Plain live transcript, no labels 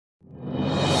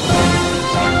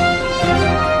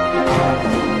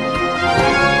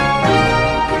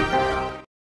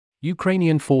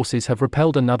Ukrainian forces have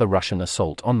repelled another Russian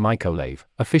assault on Mykolaiv,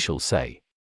 officials say.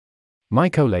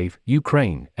 Mykolaiv,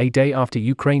 Ukraine, a day after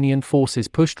Ukrainian forces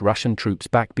pushed Russian troops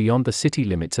back beyond the city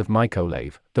limits of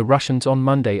Mykolaiv, the Russians on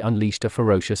Monday unleashed a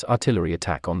ferocious artillery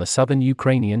attack on the southern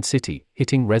Ukrainian city,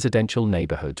 hitting residential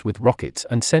neighborhoods with rockets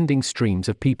and sending streams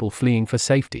of people fleeing for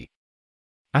safety.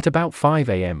 At about 5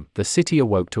 a.m., the city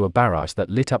awoke to a barrage that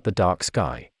lit up the dark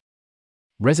sky.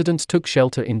 Residents took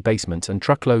shelter in basements and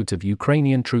truckloads of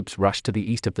Ukrainian troops rushed to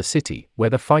the east of the city, where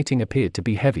the fighting appeared to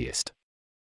be heaviest.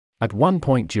 At one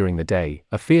point during the day,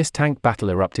 a fierce tank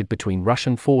battle erupted between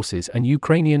Russian forces and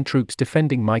Ukrainian troops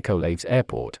defending Mykolaiv's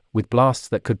airport, with blasts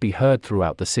that could be heard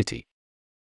throughout the city.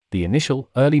 The initial,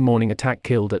 early morning attack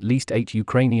killed at least 8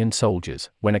 Ukrainian soldiers,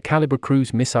 when a Caliber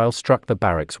cruise missile struck the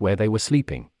barracks where they were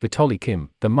sleeping, Vitaly Kim,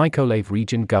 the Mykolaiv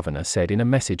region governor, said in a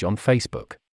message on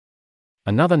Facebook.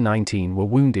 Another 19 were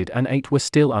wounded and 8 were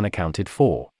still unaccounted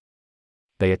for.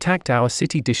 They attacked our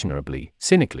city dishonorably,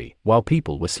 cynically, while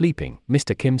people were sleeping,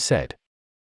 Mr. Kim said.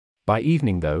 By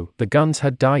evening though, the guns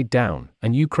had died down,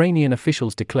 and Ukrainian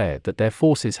officials declared that their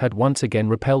forces had once again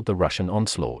repelled the Russian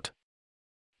onslaught.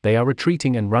 They are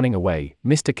retreating and running away,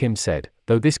 Mr. Kim said,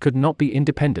 though this could not be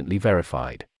independently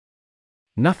verified.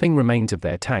 Nothing remains of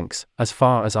their tanks, as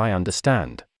far as I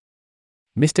understand.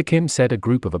 Mr. Kim said a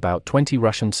group of about 20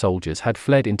 Russian soldiers had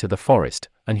fled into the forest,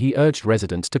 and he urged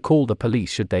residents to call the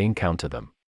police should they encounter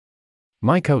them.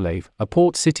 Mykolaiv, a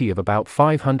port city of about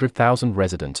 500,000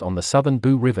 residents on the southern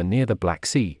Bu River near the Black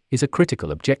Sea, is a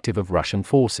critical objective of Russian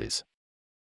forces.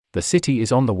 The city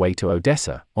is on the way to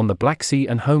Odessa, on the Black Sea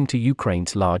and home to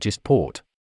Ukraine's largest port.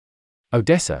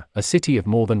 Odessa, a city of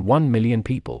more than 1 million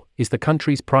people, is the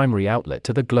country's primary outlet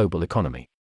to the global economy.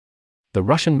 The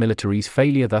Russian military's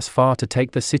failure thus far to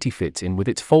take the city fits in with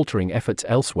its faltering efforts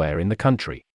elsewhere in the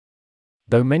country.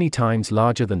 Though many times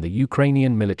larger than the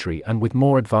Ukrainian military and with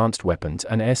more advanced weapons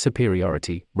and air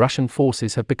superiority, Russian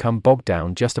forces have become bogged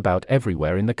down just about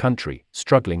everywhere in the country,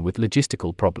 struggling with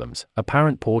logistical problems,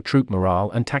 apparent poor troop morale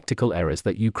and tactical errors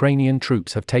that Ukrainian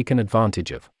troops have taken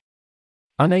advantage of.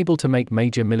 Unable to make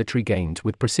major military gains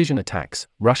with precision attacks,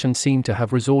 Russians seem to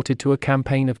have resorted to a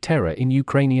campaign of terror in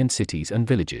Ukrainian cities and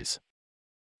villages.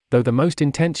 Though the most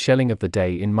intense shelling of the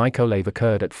day in Mykolaiv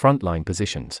occurred at frontline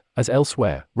positions, as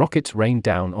elsewhere, rockets rained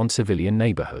down on civilian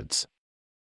neighborhoods.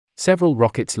 Several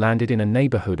rockets landed in a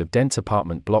neighborhood of dense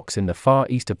apartment blocks in the far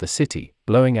east of the city,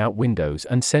 blowing out windows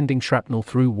and sending shrapnel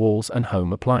through walls and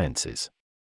home appliances.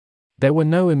 There were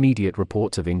no immediate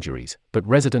reports of injuries, but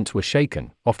residents were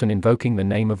shaken, often invoking the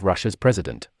name of Russia's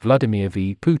president, Vladimir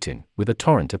V. Putin, with a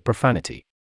torrent of profanity.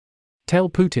 Tell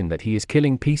Putin that he is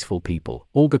killing peaceful people,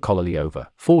 Olga Kololyova,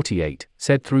 48,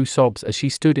 said through sobs as she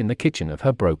stood in the kitchen of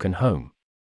her broken home.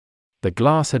 The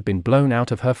glass had been blown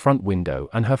out of her front window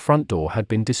and her front door had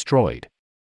been destroyed.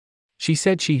 She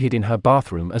said she hid in her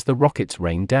bathroom as the rockets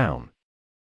rained down.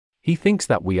 He thinks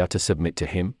that we are to submit to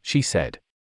him, she said.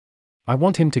 I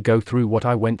want him to go through what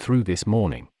I went through this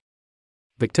morning.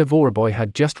 Viktor Voroboy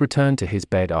had just returned to his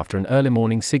bed after an early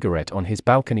morning cigarette on his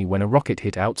balcony when a rocket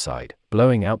hit outside,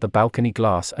 blowing out the balcony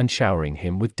glass and showering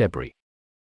him with debris.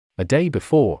 A day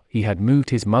before, he had moved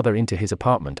his mother into his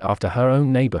apartment after her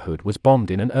own neighborhood was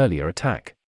bombed in an earlier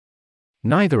attack.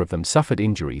 Neither of them suffered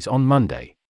injuries on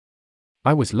Monday.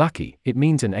 I was lucky, it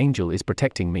means an angel is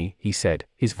protecting me, he said,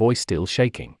 his voice still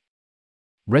shaking.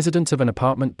 Residents of an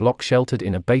apartment block sheltered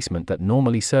in a basement that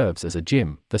normally serves as a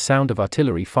gym, the sound of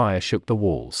artillery fire shook the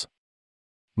walls.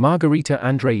 Margarita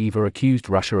Andreeva accused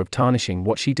Russia of tarnishing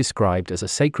what she described as a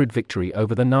sacred victory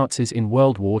over the Nazis in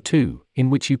World War II,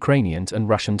 in which Ukrainians and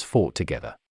Russians fought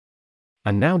together.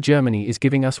 And now Germany is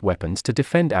giving us weapons to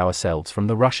defend ourselves from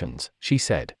the Russians, she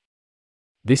said.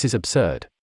 This is absurd.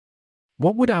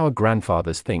 What would our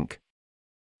grandfathers think?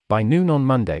 By noon on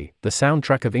Monday, the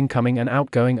soundtrack of incoming and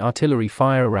outgoing artillery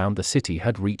fire around the city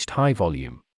had reached high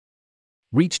volume.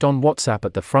 Reached on WhatsApp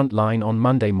at the front line on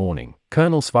Monday morning,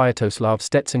 Colonel Svyatoslav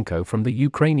Stetsenko from the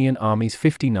Ukrainian Army's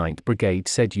 59th Brigade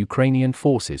said Ukrainian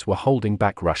forces were holding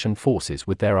back Russian forces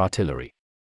with their artillery.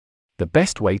 The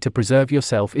best way to preserve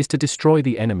yourself is to destroy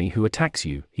the enemy who attacks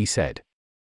you, he said.